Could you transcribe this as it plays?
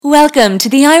Welcome to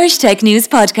the Irish Tech News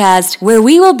Podcast, where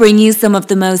we will bring you some of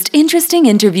the most interesting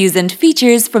interviews and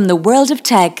features from the world of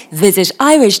tech. Visit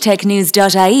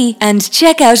irishtechnews.ie and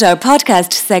check out our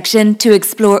podcast section to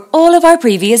explore all of our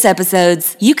previous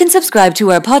episodes. You can subscribe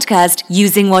to our podcast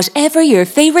using whatever your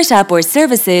favourite app or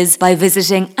service is by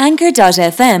visiting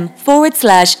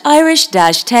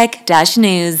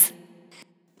anchor.fm/Irish-tech-news.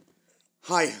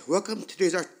 Hi, welcome to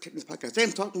today's Irish Tech News Podcast.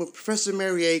 I'm talking with Professor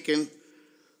Mary Aiken,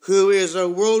 who is a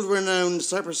world-renowned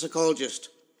cyber psychologist.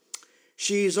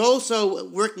 She's also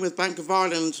working with Bank of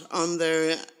Ireland on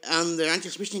their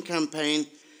anti-smishing campaign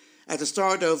at the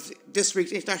start of this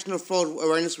week's International Fraud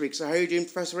Awareness Week. So how are you doing,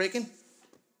 Professor Aiken?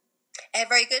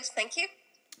 Very good, thank you.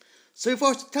 So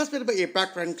first, tell us a bit about your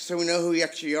background so we know who you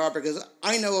actually are, because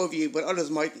I know of you, but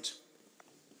others mightn't.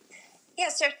 Yeah,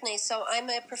 certainly. So I'm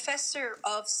a professor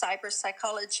of cyber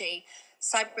psychology.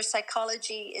 Cyber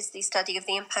psychology is the study of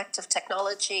the impact of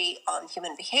technology on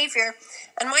human behavior,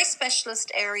 and my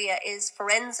specialist area is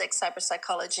forensic cyber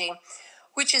psychology,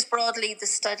 which is broadly the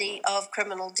study of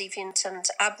criminal, deviant and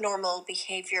abnormal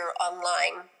behavior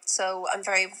online. So I'm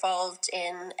very involved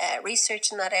in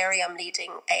research in that area. I'm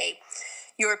leading a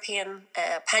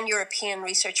pan-European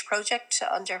research project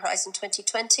under Horizon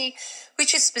 2020,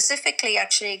 which is specifically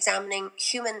actually examining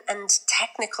human and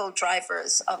technical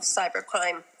drivers of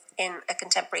cybercrime in a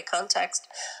contemporary context.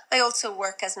 I also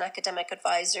work as an academic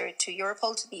advisor to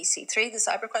Europol, to the EC3, the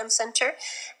Cybercrime Centre,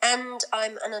 and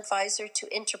I'm an advisor to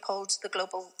Interpol, to the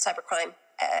Global Cybercrime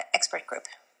Expert Group.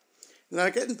 Now,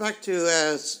 getting back to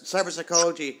cyber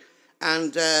psychology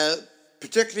and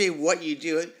particularly what you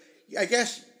do, I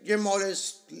guess you're more or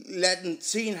less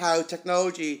seeing how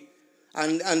technology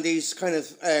and these kind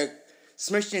of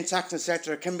smishing attacks,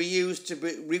 etc., can be used to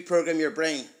reprogram your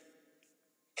brain.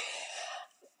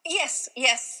 Yes.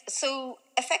 So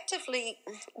effectively,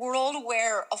 we're all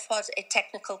aware of what a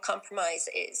technical compromise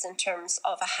is in terms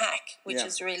of a hack, which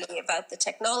is really about the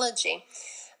technology.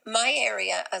 My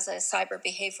area as a cyber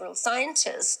behavioral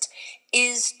scientist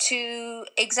is to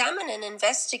examine and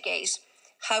investigate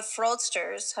how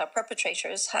fraudsters, how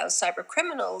perpetrators, how cyber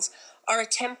criminals are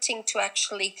attempting to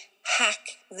actually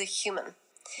hack the human.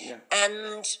 Yeah.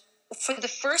 And for the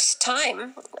first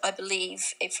time, I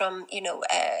believe, from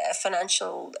a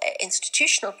financial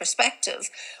institutional perspective,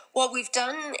 what we've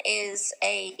done is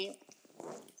a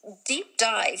deep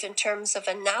dive in terms of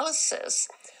analysis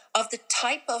of the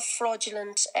type of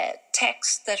fraudulent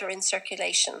texts that are in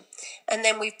circulation. And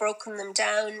then we've broken them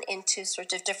down into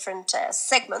sort of different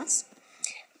segments.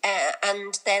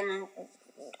 And then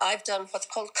I've done what's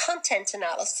called content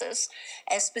analysis,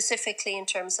 specifically in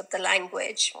terms of the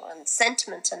language and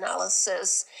sentiment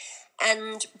analysis,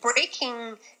 and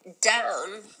breaking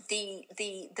down the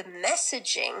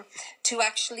messaging to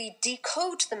actually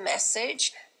decode the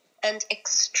message and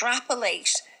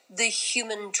extrapolate the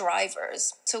human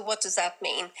drivers. So what does that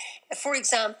mean? For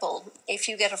example, if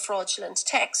you get a fraudulent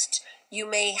text, you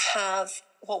may have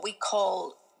what we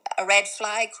call a red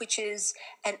flag, which is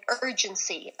an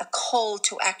urgency, a call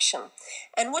to action.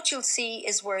 And what you'll see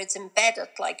is words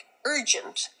embedded like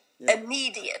urgent,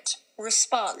 immediate,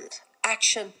 respond,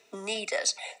 action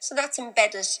needed. So that's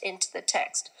embedded into the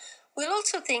text. We'll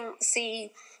also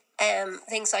see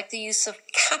things like the use of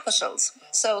capitals.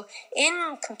 So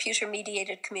in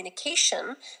computer-mediated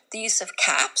communication, the use of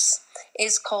caps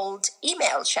is called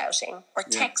email shouting or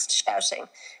text shouting.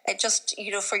 It just,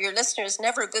 for your listeners,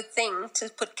 never a good thing to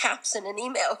put caps in an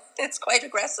email. It's quite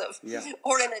aggressive.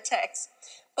 Or in a text.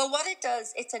 But what it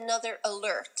does, it's another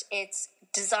alert. It's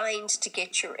designed to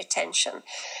get your attention.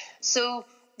 So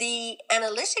the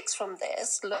analytics from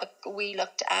this, we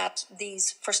looked at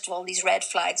these red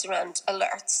flags around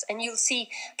alerts, and you'll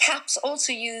see caps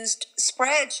also used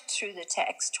spread through the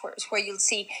text, where you'll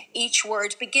see each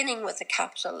word beginning with a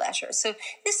capital letter. So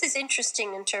this is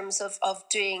interesting in terms of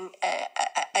doing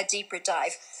a deeper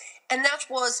dive. And that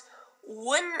was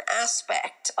one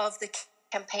aspect of the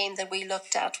campaign that we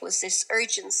looked at, was this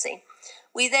urgency.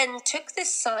 We then took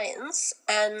this science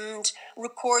and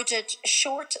recorded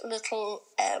short little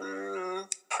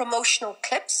promotional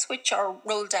clips, which are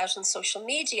rolled out on social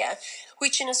media,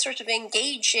 which in a sort of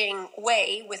engaging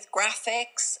way with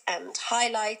graphics and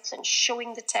highlights and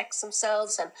showing the text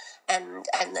themselves and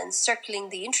then circling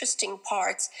the interesting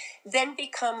parts, then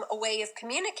become a way of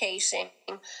communicating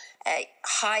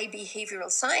high behavioral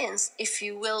science, if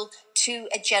you will, to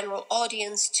a general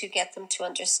audience to get them to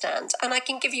understand. And I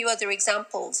can give you other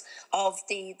examples of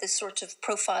the sort of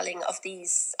profiling of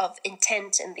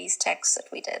intent in these texts that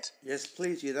we did. Yes,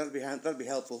 please. Yeah, that'll be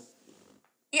helpful.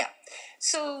 Yeah.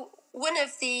 So one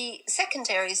of the second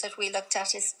areas that we looked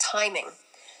at is timing.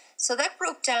 So that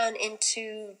broke down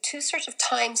into two sort of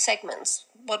time segments,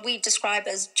 what we describe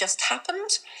as just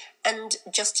happened and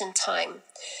just in time.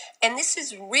 And this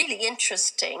is really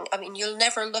interesting. I mean, you'll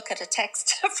never look at a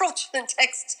text, a fraudulent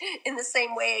text, in the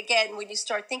same way again when you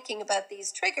start thinking about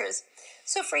these triggers.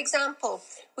 So, for example,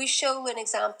 we show an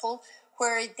example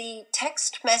where the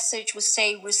text message was,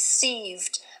 say,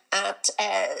 received at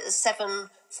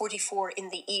 7:44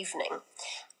 in the evening.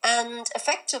 And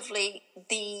effectively,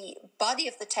 the body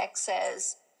of the text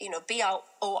says,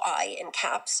 BOI in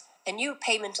caps, a new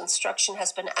payment instruction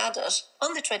has been added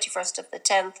on the 21st of the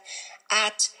 10th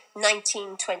at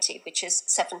 19:20, which is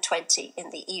 7:20 in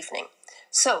the evening.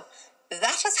 So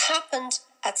that has happened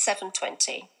at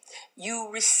 7:20. You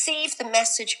receive the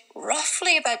message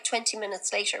roughly about 20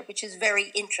 minutes later, which is very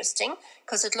interesting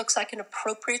because it looks like an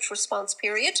appropriate response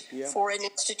period for an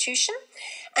institution.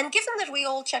 And given that we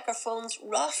all check our phones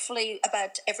roughly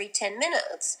about every 10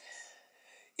 minutes,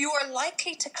 you are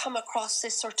likely to come across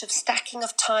this sort of stacking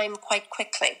of time quite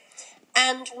quickly.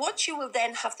 And what you will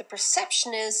then have the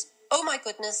perception is, oh my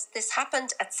goodness, this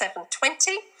happened at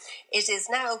 7:20. It is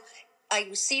now, I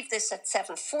received this at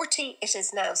 7:40. It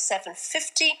is now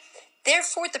 7:50.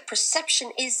 Therefore, the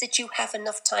perception is that you have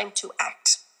enough time to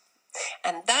act.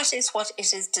 And that is what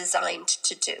it is designed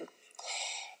to do.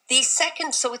 The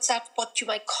second, so it's at what you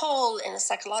might call in a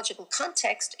psychological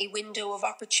context, a window of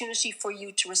opportunity for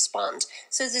you to respond.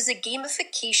 So there's a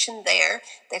gamification there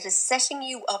that is setting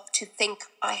you up to think,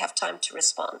 I have time to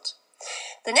respond.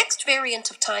 The next variant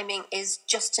of timing is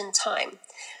just in time.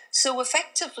 So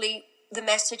effectively, the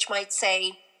message might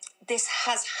say, this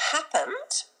has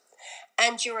happened,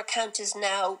 and your account is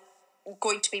now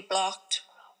going to be blocked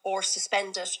or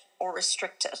suspended or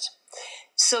restricted.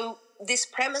 So this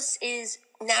premise is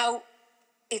now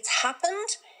it's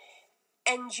happened,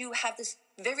 and you have this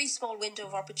very small window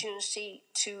of opportunity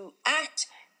to act,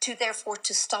 to therefore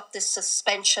to stop this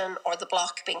suspension or the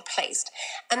block being placed.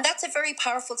 And that's a very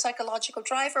powerful psychological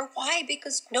driver. Why?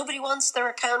 Because nobody wants their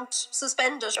account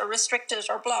suspended or restricted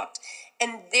or blocked.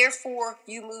 And therefore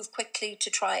you move quickly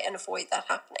to try and avoid that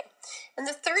happening. And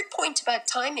the third point about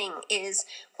timing is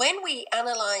when we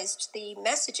analysed the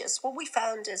messages, what we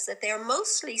found is that they're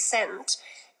mostly sent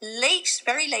late,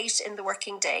 very late in the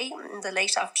working day, in the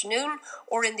late afternoon,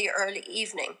 or in the early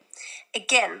evening.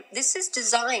 Again, this is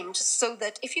designed so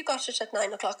that if you got it at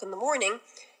 9 o'clock in the morning,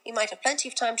 you might have plenty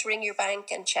of time to ring your bank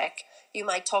and check. You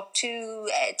might talk to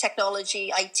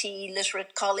technology, IT,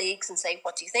 literate colleagues and say,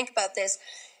 what do you think about this?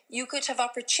 You could have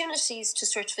opportunities to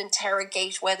sort of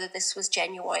interrogate whether this was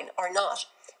genuine or not.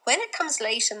 When it comes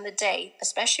late in the day,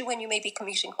 especially when you may be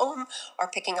commuting home or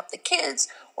picking up the kids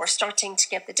or starting to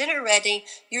get the dinner ready,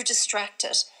 you're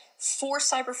distracted. For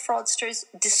cyber fraudsters,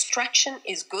 distraction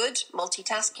is good,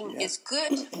 multitasking is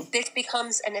good. This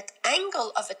becomes an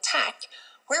angle of attack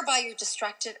whereby you're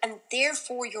distracted and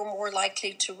therefore you're more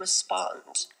likely to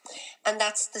respond. And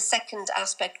that's the second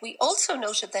aspect. We also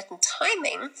noted that in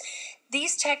timing,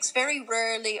 these texts very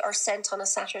rarely are sent on a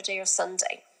Saturday or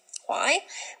Sunday. Why?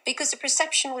 Because the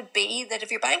perception would be that if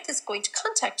your bank is going to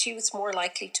contact you, it's more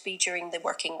likely to be during the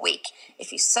working week.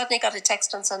 If you suddenly got a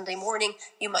text on Sunday morning,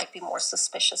 you might be more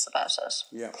suspicious about it.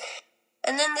 Yeah.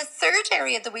 And then the third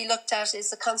area that we looked at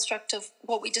is the construct of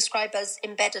what we describe as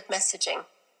embedded messaging.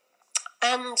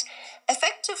 And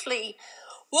effectively,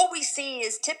 what we see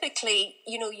is typically,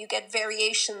 you get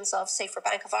variations of, say, for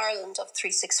Bank of Ireland, of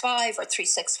 365 or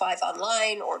 365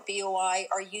 online or BOI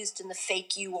are used in the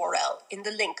fake URL, in the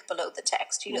link below the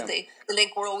text. The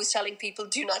link we're always telling people,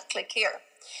 do not click here.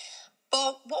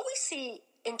 But what we see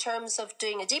in terms of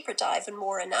doing a deeper dive and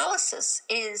more analysis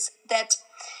is that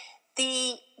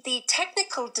the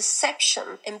technical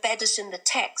deception embedded in the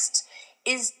text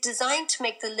is designed to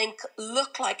make the link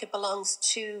look like it belongs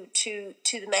to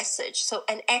the message, so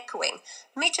an echoing.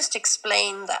 Let me just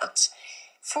explain that.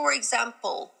 For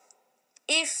example,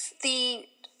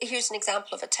 here's an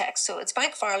example of a text. So it's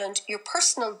Bank of Ireland, your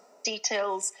personal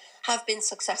details have been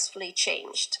successfully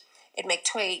changed. It may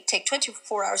take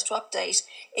 24 hours to update.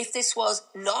 If this was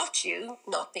not you,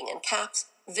 not being in caps,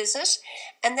 visit.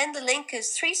 And then the link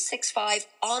is 365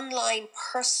 online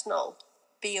personal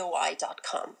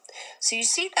BOI.com. So you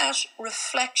see that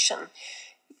reflection.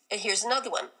 Here's another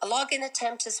one. A login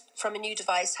attempt from a new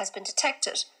device has been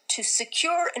detected. To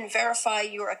secure and verify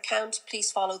your account,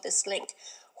 please follow this link.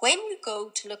 When you go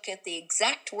to look at the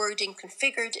exact wording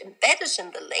configured, embedded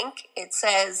in the link, it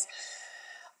says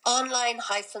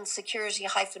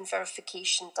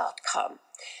online-security-verification.com.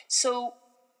 So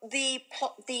the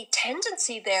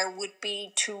tendency there would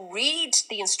be to read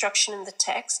the instruction in the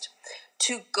text,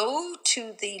 to go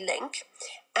to the link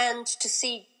and to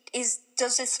see,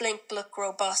 does this link look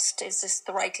robust? Is this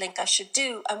the right link I should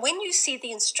do? And when you see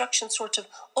the instructions sort of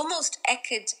almost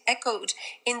echoed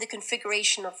in the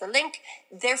configuration of the link,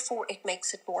 therefore it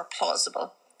makes it more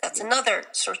plausible. That's another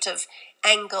sort of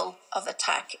angle of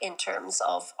attack in terms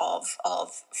of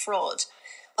fraud.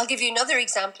 I'll give you another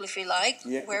example, if you like,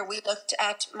 where we looked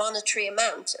at monetary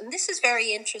amount. And this is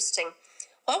very interesting.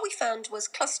 What we found was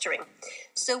clustering.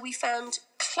 So we found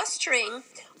clustering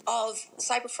of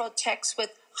cyber fraud texts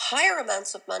with higher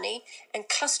amounts of money and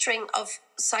clustering of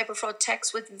cyber fraud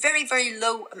texts with very, very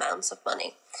low amounts of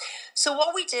money. So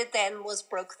what we did then was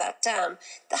broke that down.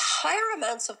 The higher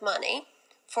amounts of money,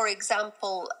 for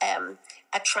example,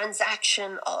 a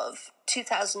transaction of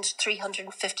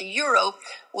 €2,350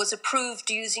 was approved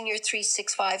using your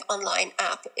 365 online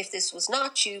app. If this was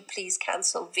not you, please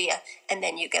cancel via, and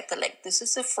then you get the link. This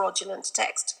is a fraudulent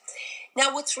text.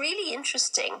 Now, what's really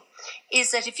interesting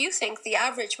is that if you think the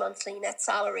average monthly net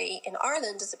salary in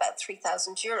Ireland is about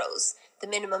 €3,000, the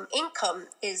minimum income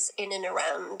is in and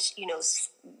around,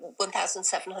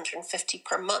 1,750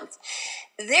 per month.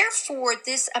 Therefore,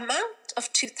 this amount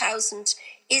of 2,000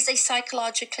 is a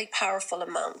psychologically powerful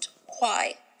amount.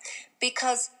 Why?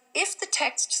 Because if the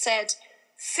text said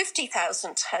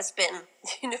 50,000 has been,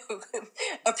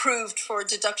 approved for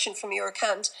deduction from your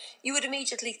account, you would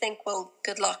immediately think, well,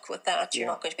 good luck with that. You're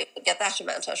not going to be able to get that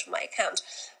amount out of my account.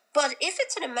 But if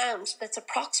it's an amount that's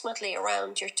approximately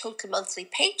around your total monthly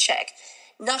paycheck,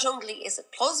 not only is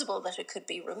it plausible that it could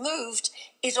be removed,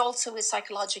 it also is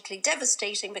psychologically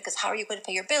devastating, because how are you going to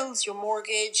pay your bills, your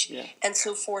mortgage, and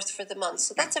so forth for the month?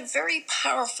 So that's a very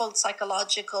powerful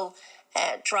psychological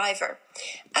driver.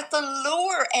 At the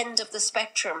lower end of the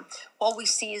spectrum, what we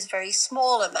see is very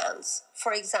small amounts.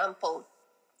 For example,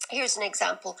 here's an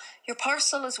example. Your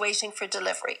parcel is waiting for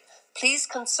delivery. Please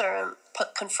confirm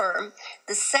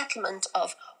the settlement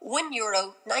of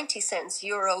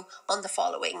 €1.90 on the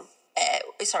following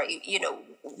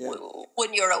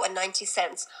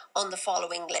 €1.90 on the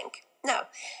following link. Now,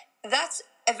 that's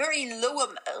a very low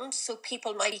amount, so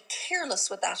people might be careless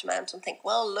with that amount and think,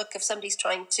 well, look, if somebody's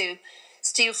trying to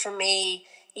steal from me,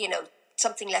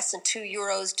 something less than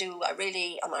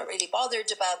 €2, am I really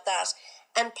bothered about that?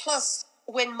 And plus,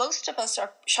 when most of us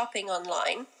are shopping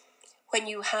online, when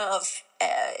you have,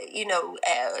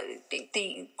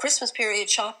 the Christmas period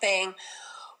shopping,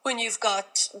 when you've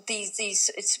got these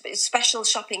special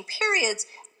shopping periods,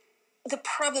 the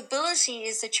probability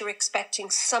is that you're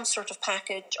expecting some sort of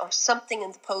package or something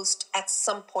in the post at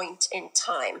some point in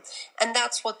time, and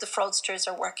that's what the fraudsters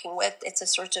are working with.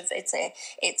 It's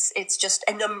just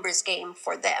a numbers game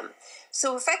for them.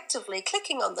 So effectively,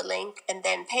 clicking on the link and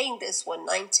then paying this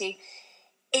 $1.90,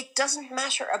 it doesn't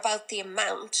matter about the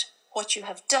amount. What you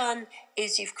have done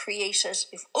is you've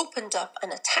opened up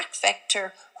an attack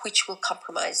vector which will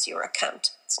compromise your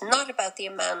account. It's not about the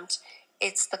amount,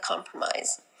 it's the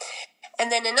compromise.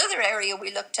 And then another area we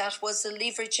looked at was the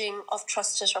leveraging of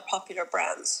trusted or popular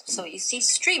brands. So you see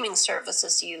streaming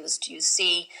services used, you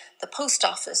see the post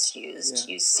office used,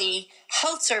 you see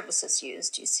health services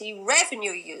used, you see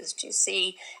revenue used, you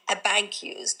see a bank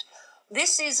used.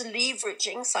 This is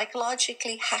leveraging,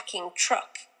 psychologically hacking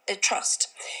trust.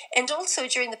 And also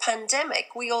during the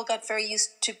pandemic, we all got very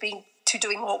used to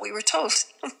doing what we were told.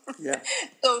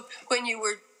 So when you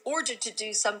were ordered to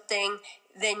do something,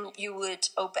 then you would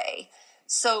obey.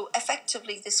 So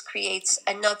effectively, this creates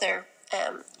another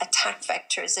attack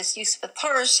vector, is this use of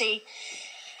authority.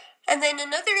 And then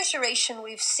another iteration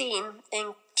we've seen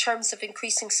in terms of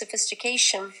increasing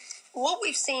sophistication, what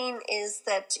we've seen is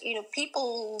that,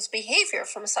 people's behavior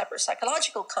from a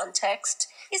cyber-psychological context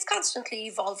is constantly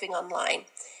evolving online.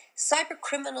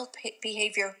 Cyber-criminal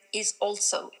behavior is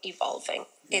also evolving.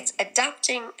 It's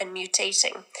adapting and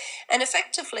mutating. And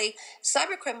effectively,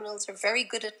 cyber criminals are very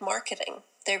good at marketing.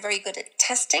 They're very good at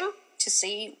testing to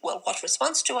see, well, what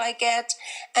response do I get?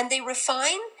 And they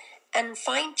refine and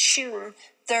fine-tune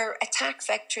their attack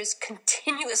vectors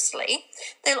continuously.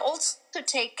 They'll also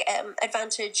take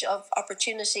advantage of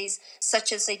opportunities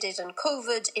such as they did in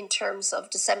COVID in terms of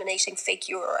disseminating fake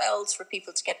URLs for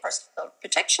people to get personal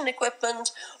protection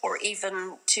equipment, or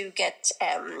even to get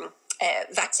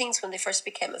vaccines when they first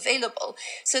became available.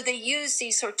 So they use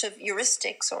these sort of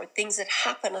heuristics or things that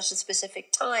happen at a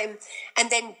specific time and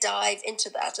then dive into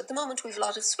that. At the moment, we have a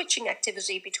lot of switching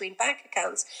activity between bank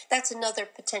accounts. That's another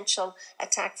potential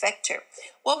attack vector.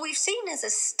 What we've seen is a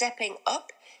stepping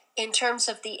up in terms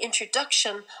of the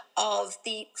introduction of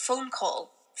the phone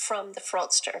call from the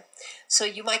fraudster. So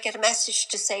you might get a message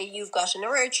to say you've got an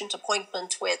urgent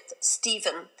appointment with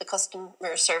Stephen, the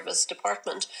customer service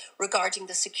department, regarding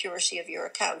the security of your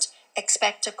account.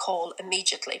 expect a call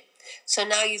immediately. So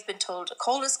now you've been told a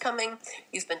call is coming,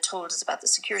 you've been told it's about the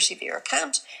security of your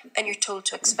account, and you're told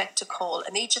to expect a call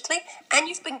immediately, and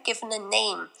you've been given a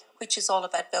name, which is all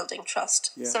about building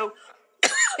trust. Yeah. So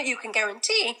you can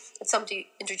guarantee that somebody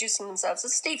introducing themselves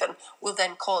as Stephen will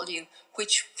then call you,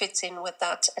 which fits in with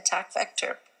that attack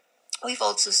vector. We've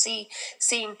also seen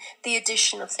the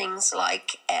addition of things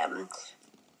like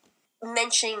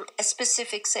mentioning a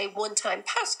specific, say, one-time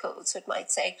passcode. So it might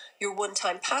say your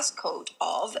one-time passcode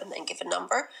of, and then give a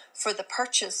number for the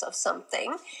purchase of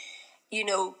something. You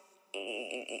know,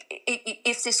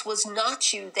 if this was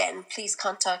not you, then please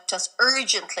contact us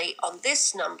urgently on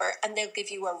this number, and they'll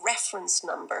give you a reference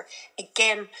number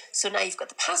again. So now you've got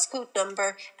the passcode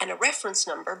number and a reference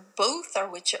number, both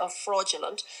are which are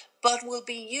fraudulent, but will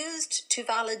be used to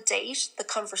validate the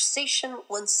conversation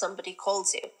when somebody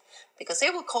calls you, because they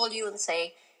will call you and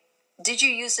say, did you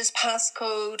use this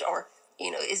passcode, or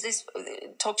is this,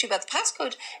 talk to you about the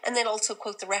passcode, and then also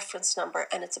quote the reference number,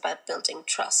 and it's about building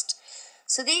trust.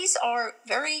 So these are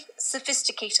very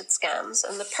sophisticated scams,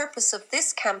 and the purpose of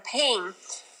this campaign,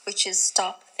 which is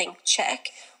Stop, Think, Check,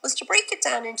 was to break it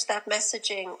down into that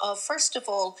messaging of, first of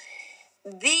all,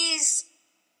 these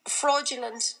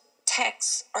fraudulent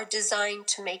texts are designed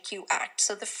to make you act.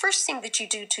 So the first thing that you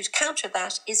do to counter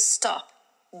that is stop.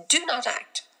 Do not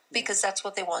act, because that's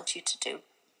what they want you to do.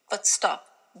 But stop.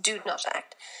 Do not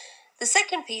act. The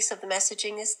second piece of the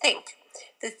messaging is think.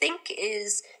 The think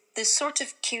is the sort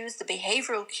of cues, the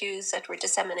behavioral cues that we're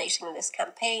disseminating in this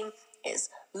campaign is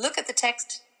look at the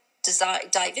text,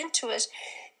 dive into it,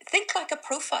 think like a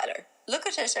profiler. Look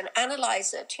at it and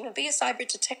analyze it. Be a cyber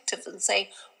detective and say,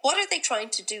 what are they trying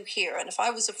to do here? And if I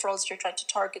was a fraudster trying to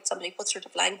target somebody, what sort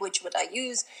of language would I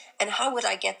use? And how would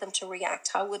I get them to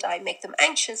react? How would I make them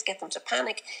anxious, get them to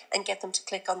panic, and get them to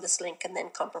click on this link and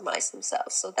then compromise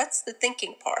themselves? So that's the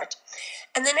thinking part.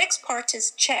 And the next part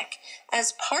is check.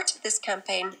 As part of this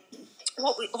campaign,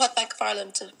 what Bank of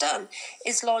Ireland have done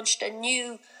is launched a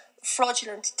new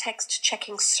fraudulent text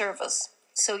checking service.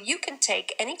 So you can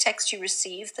take any text you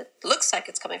receive that looks like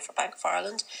it's coming from Bank of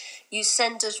Ireland, you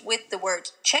send it with the word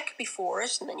check before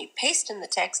it, and then you paste in the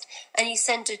text, and you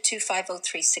send it to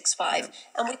 50365. Yeah.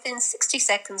 And within 60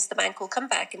 seconds, the bank will come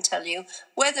back and tell you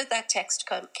whether that text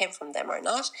came from them or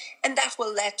not, and that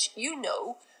will let you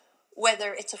know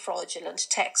whether it's a fraudulent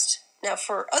text. Now,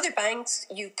 for other banks,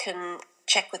 you can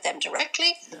check with them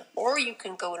directly, or you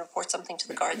can go and report something to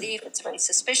the Gardaí if it's very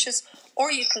suspicious, or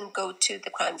you can go to the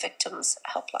crime victims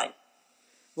helpline.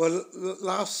 Well,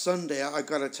 last Sunday I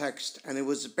got a text, and it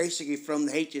was basically from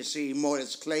the HSE, more or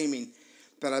less claiming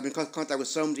that I've been in contact with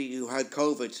somebody who had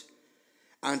COVID,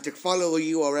 and to follow a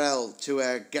URL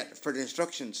to get further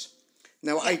instructions.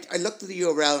 Now, I looked at the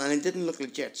URL and it didn't look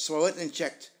legit, so I went and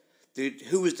checked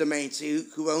who was the domain, see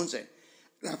who owns it.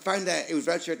 And I found out it was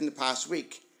registered in the past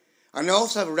week. And I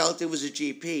also have a relative who was a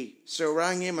GP, so I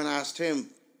rang him and asked him,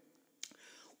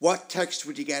 what text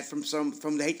would you get from the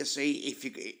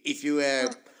HSE if you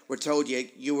were told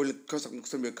you were something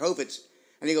with COVID?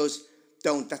 And he goes,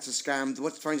 don't, that's a scam.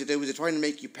 What they're trying to do is they're trying to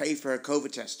make you pay for a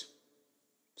COVID test.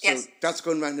 So yes. That's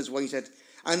going around as well, he said.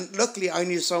 And luckily I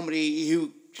knew somebody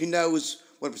who knows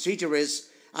what the procedure is,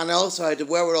 and I also had the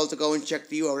wherewithal to go and check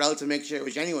the URL to make sure it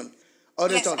was genuine.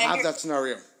 Others don't have that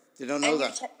scenario. They don't know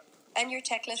that. And you're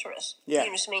tech literate, yeah.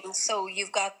 You know what I mean? So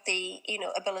you've got the,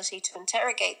 ability to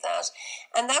interrogate that.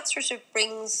 And that sort of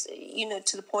brings,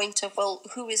 to the point of, well,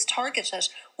 who is targeted?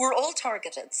 We're all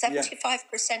targeted.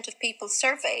 75% of people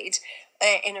surveyed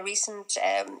in a recent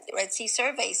Red C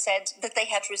survey said that they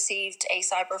had received a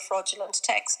cyber fraudulent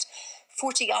text.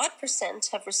 40-odd%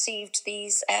 have received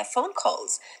these phone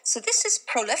calls. So this is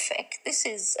prolific. This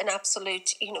is an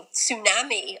absolute,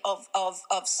 tsunami of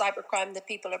cybercrime that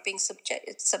people are being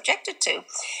subjected to.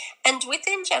 And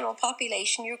within general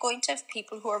population, you're going to have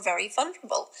people who are very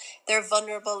vulnerable. They're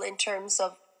vulnerable in terms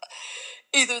of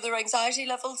either their anxiety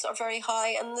levels are very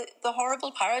high, and the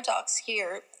horrible paradox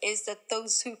here is that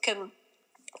those who can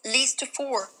least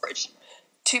afford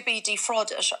to be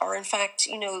defrauded are in fact,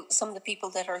 some of the people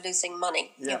that are losing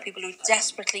money. Yeah. People who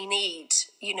desperately need,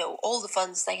 all the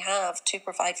funds they have to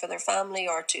provide for their family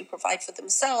or to provide for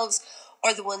themselves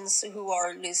are the ones who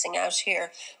are losing out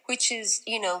here, which is,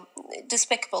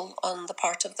 despicable on the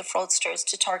part of the fraudsters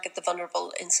to target the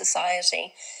vulnerable in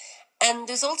society. And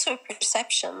there's also a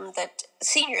perception that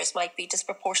seniors might be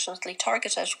disproportionately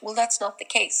targeted. Well, that's not the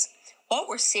case. What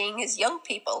we're seeing is young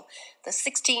people, the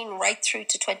 16 right through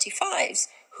to 25s,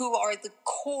 who are the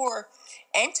core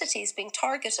entities being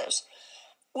targeted.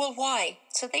 Well, why?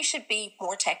 So they should be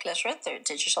more tech literate. They're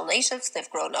digital natives. They've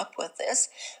grown up with this.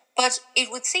 But it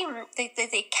would seem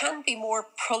they can be more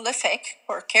prolific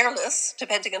or careless,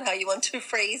 depending on how you want to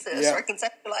phrase it or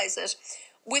conceptualize it,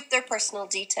 with their personal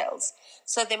details.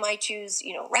 So they might use,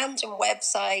 random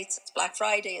websites. It's Black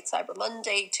Friday, it's Cyber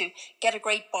Monday, to get a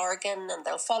great bargain, and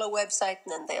they'll follow a website,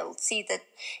 and then they'll see that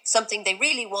something they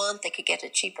really want, they could get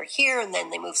it cheaper here, and then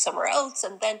they move somewhere else,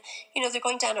 and then, they're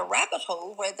going down a rabbit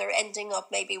hole where they're ending up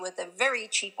maybe with a very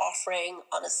cheap offering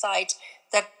on a site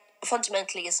that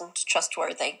fundamentally isn't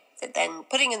trustworthy. They're then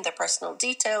putting in their personal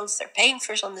details, they're paying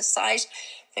for it on the site,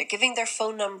 they're giving their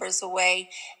phone numbers away,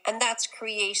 and that's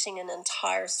creating an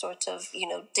entire sort of,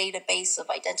 database of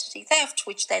identity theft,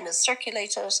 which then is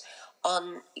circulated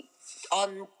on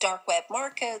dark web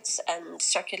markets and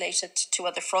circulated to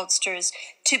other fraudsters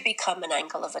to become an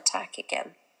angle of attack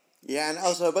again. Yeah, and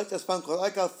also about this phone call,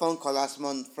 I got a phone call last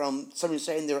month from somebody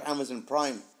saying they were Amazon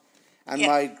Prime, and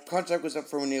my contract was up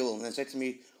for renewal, and they said to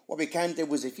me, what we can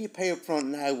do is if you pay up front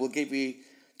now, we'll give you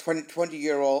 20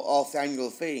 euro off the annual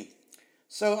fee.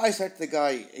 So I said to the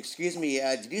guy, excuse me,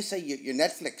 did you say you're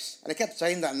Netflix? And I kept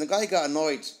saying that, and the guy got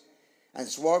annoyed and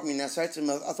swore at me, and I said to him,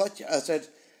 I said,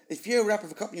 if you're a rep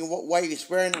of a company, why are you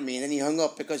swearing at me? And then he hung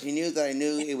up because he knew that I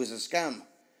knew it was a scam.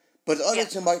 But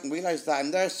others who mightn't realise that,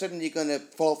 and they're suddenly going to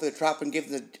fall for the trap and give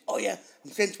them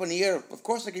I'm saying 20 euro. Of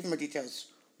course I give them my details.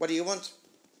 What do you want?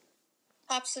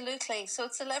 Absolutely. So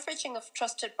it's a leveraging of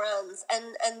trusted brands,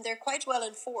 and they're quite well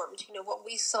informed. What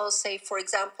we saw, say, for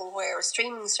example, where a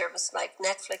streaming service like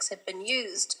Netflix had been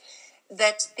used,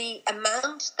 that the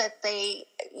amount that they,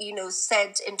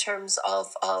 said in terms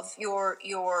of your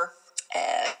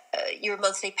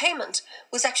monthly payment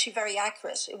was actually very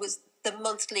accurate. It was the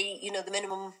monthly, the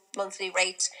minimum monthly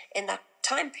rate in that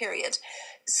time period.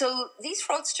 So these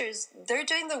fraudsters, they're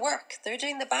doing the work. They're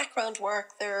doing the background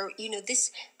work. They're,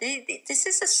 this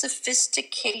is a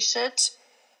sophisticated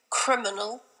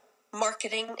criminal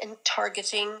marketing and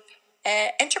targeting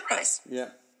enterprise. Yeah.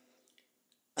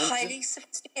 Highly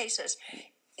sophisticated.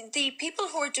 The people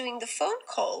who are doing the phone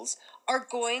calls are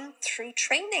going through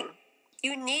training.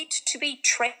 You need to be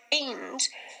trained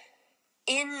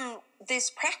in this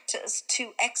practice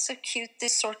to execute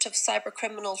this sort of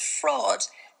cybercriminal fraud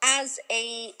as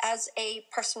a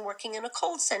person working in a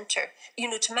call center,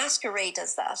 to masquerade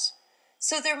as that.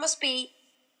 So there must be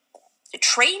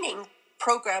training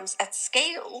programs at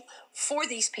scale for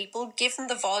these people, given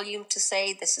the volume, to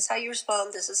say this is how you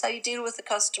respond, this is how you deal with the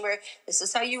customer, this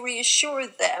is how you reassure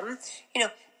them.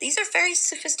 These are very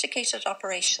sophisticated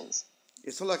operations.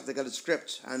 It's not like they got a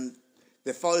script and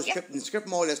they follow the script, and the script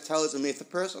more or less tells them if the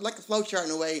person, like a flowchart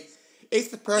in a way, if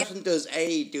the person does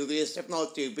A, do this, if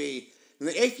not, do B. And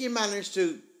if you manage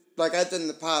to, like I did in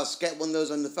the past, get one of those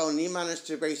on the phone, and you manage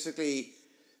to basically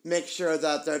make sure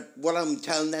that what I'm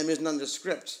telling them isn't on the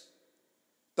script,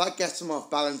 that gets them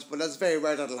off balance, but that's very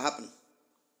rare that'll happen.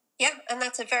 Yeah, and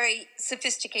that's a very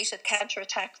sophisticated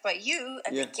counterattack by you.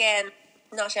 And again,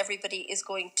 not everybody is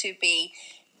going to be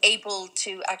able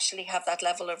to actually have that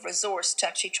level of resource to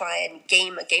actually try and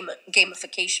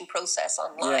gamification process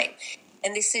online.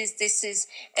 And this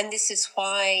is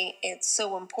why it's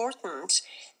so important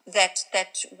that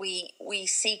we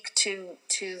seek to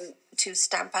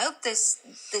stamp out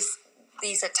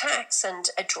these attacks and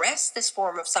address this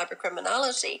form of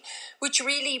cybercriminality, which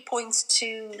really points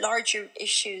to larger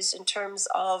issues in terms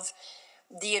of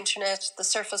the internet, the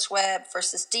surface web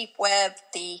versus deep web,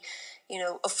 the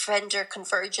offender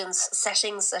convergence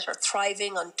settings that are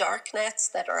thriving on dark nets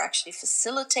that are actually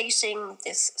facilitating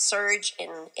this surge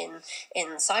in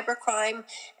cybercrime.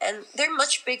 And they're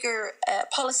much bigger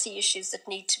policy issues that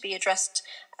need to be addressed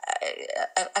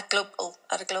at a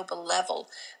global level.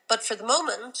 But for the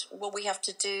moment, what we have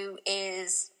to do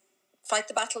is fight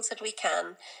the battles that we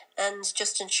can, and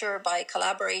just ensure by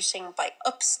collaborating, by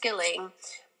upskilling,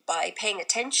 by paying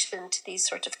attention to these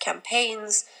sort of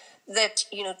campaigns, that,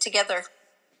 together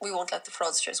we won't let the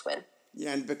fraudsters win.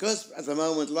 Yeah, and because at the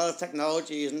moment a lot of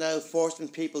technology is now forcing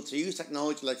people to use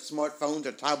technology like smartphones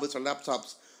or tablets or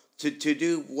laptops to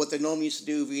do what they normally used to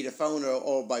do via the phone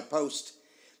or by post,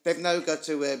 they've now got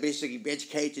to basically be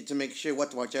educated to make sure what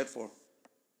to watch out for.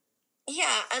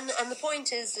 Yeah, and the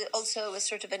point is also a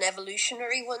sort of an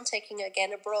evolutionary one, taking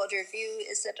again a broader view,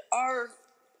 is that our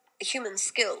human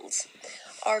skills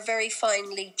are very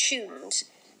finely tuned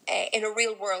in a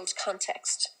real world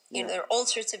context. There are all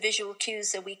sorts of visual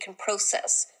cues that we can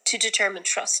process to determine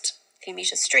trust. If you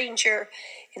meet a stranger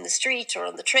in the street or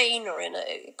on the train or in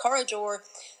a corridor,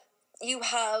 you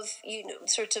have,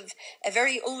 sort of a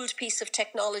very old piece of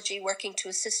technology working to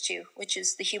assist you, which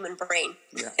is the human brain.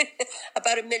 Yeah.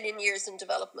 About 1 million years in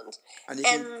development. And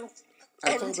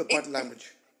talk about body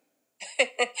language.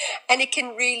 And it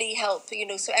can really help,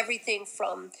 so everything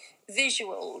from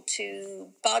visual to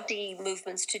body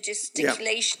movements to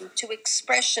gesticulation to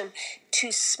expression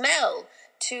to smell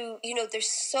to, there's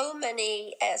so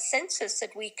many senses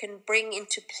that we can bring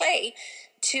into play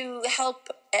to help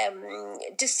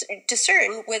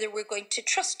discern whether we're going to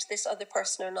trust this other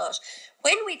person or not.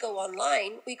 When we go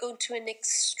online, we go into an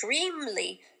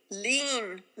extremely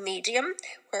lean medium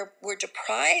where we're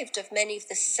deprived of many of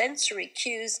the sensory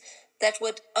cues that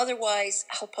would otherwise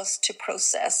help us to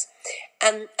process.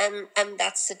 And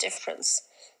that's the difference.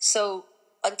 So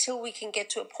until we can get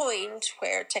to a point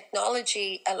where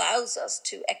technology allows us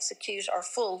to execute our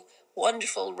full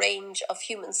wonderful range of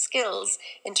human skills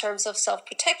in terms of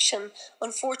self-protection,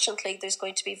 unfortunately there's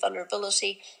going to be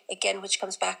vulnerability again, which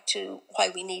comes back to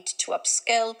why we need to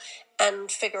upskill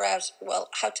and figure out, well,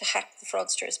 how to hack the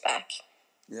fraudsters back.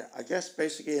 Yeah, I guess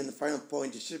basically in the final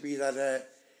point it should be that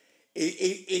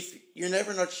if you're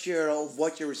never not sure of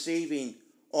what you're receiving,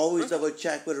 always double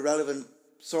check with a relevant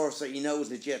source that you know is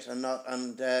legit and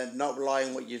not rely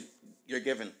on what you're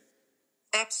given.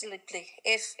 Absolutely.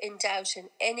 If in doubt in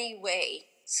any way,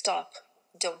 stop,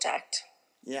 don't act.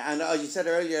 Yeah, and you said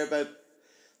earlier about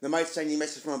they might send you a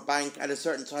message from a bank at a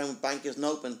certain time when bank isn't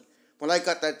open. When I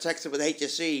got that text with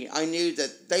HSE, I knew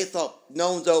that they thought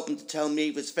no one's open to tell me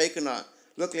if it's fake or not.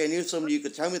 Luckily, I knew somebody who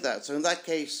could tell me that. So in that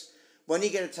case, when you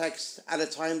get a text at a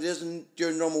time that isn't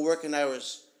during normal working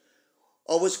hours,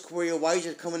 always query, why is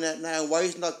it coming out now? Why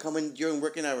is it not coming during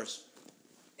working hours?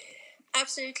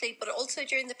 Absolutely, but also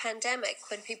during the pandemic,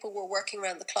 when people were working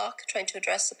around the clock trying to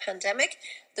address the pandemic,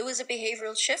 there was a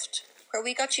behavioural shift where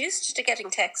we got used to getting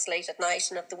texts late at night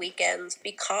and at the weekends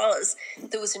because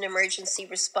there was an emergency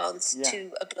response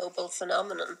to a global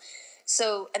phenomenon.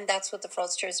 So, and that's what the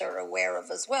fraudsters are aware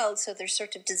of as well. So they're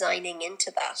sort of designing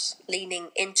into that,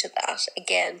 leaning into that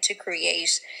again to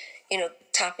create,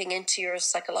 tapping into your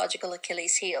psychological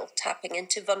Achilles heel, tapping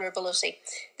into vulnerability.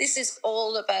 This is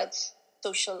all about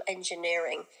social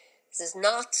engineering. This is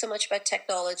not so much about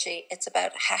technology, it's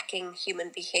about hacking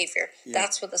human behavior. Yeah.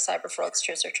 That's what the cyber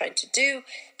fraudsters are trying to do,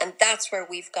 and that's where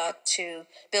we've got to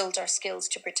build our skills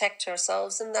to protect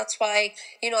ourselves. And that's why,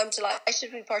 I'm delighted to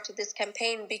be part of this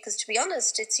campaign, because to be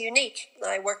honest, it's unique.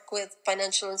 I work with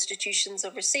financial institutions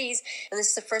overseas, and this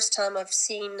is the first time I've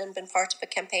seen and been part of a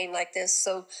campaign like this.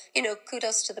 So,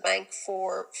 kudos to the bank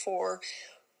for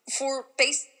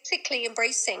basically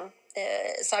embracing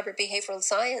cyber behavioral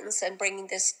science and bringing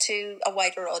this to a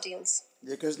wider audience.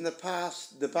 Yeah, because in the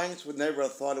past, the banks would never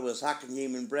have thought it was hacking the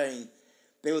human brain.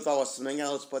 They would thought it was something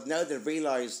else, but now they've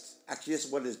realised actually this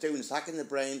is what it's doing, it's hacking the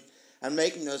brain and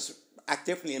making us act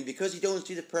differently. And because you don't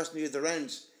see the person the other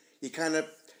end, you kind of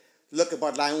look at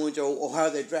body language or how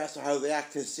they dress or how they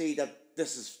act to see that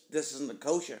this isn't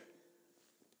kosher.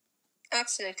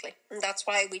 Absolutely, and that's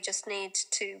why we just need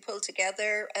to pull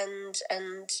together and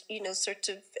sort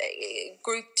of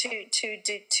group to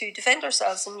defend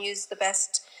ourselves and use the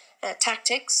best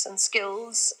tactics and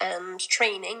skills and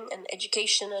training and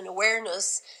education and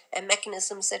awareness and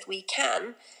mechanisms that we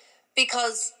can,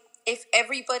 because if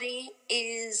everybody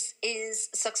is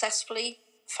successfully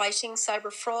fighting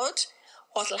cyber fraud,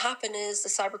 what will happen is the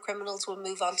cyber criminals will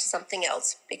move on to something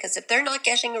else, because if they're not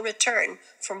getting a return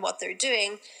from what they're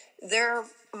doing, they're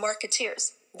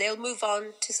marketeers. They'll move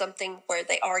on to something where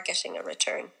they are getting a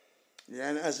return. Yeah,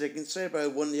 and as I can say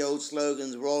about one of the old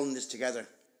slogans, we're all in this together.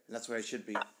 And that's where it should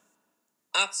be.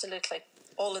 Absolutely.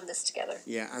 All in this together.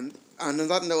 Yeah, and on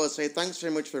that note, I'll say thanks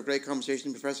very much for a great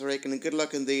conversation, Professor Aiken, and good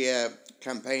luck in the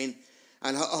campaign.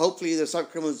 And hopefully the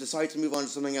cyber criminals decide to move on to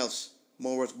something else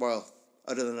more worthwhile,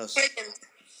 other than us. Brilliant.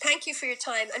 Thank you for your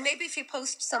time. And maybe if you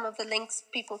post some of the links,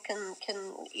 people can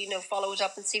follow it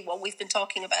up and see what we've been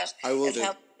talking about. I will do.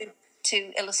 Help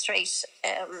to illustrate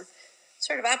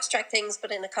sort of abstract things,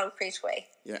 but in a concrete way.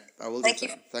 Yeah, I will do. Thank you.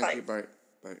 Thank you. Bye.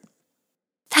 Bye.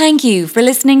 Thank you for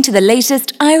listening to the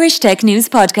latest Irish Tech News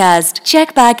podcast.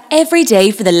 Check back every day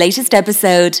for the latest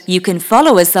episode. You can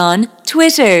follow us on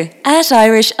Twitter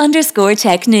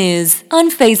 @Irish_Tech News, on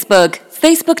Facebook,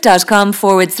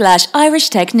 facebook.com/Irish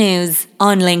Tech News,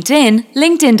 on LinkedIn,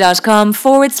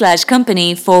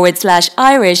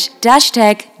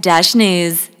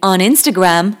 linkedin.com/company/Irish-Tech-News, on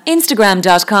Instagram,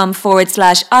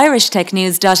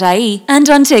 instagram.com/IrishTechNews.ie, and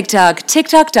on TikTok,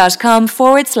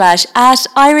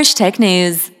 tiktok.com/@Irish Tech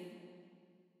News.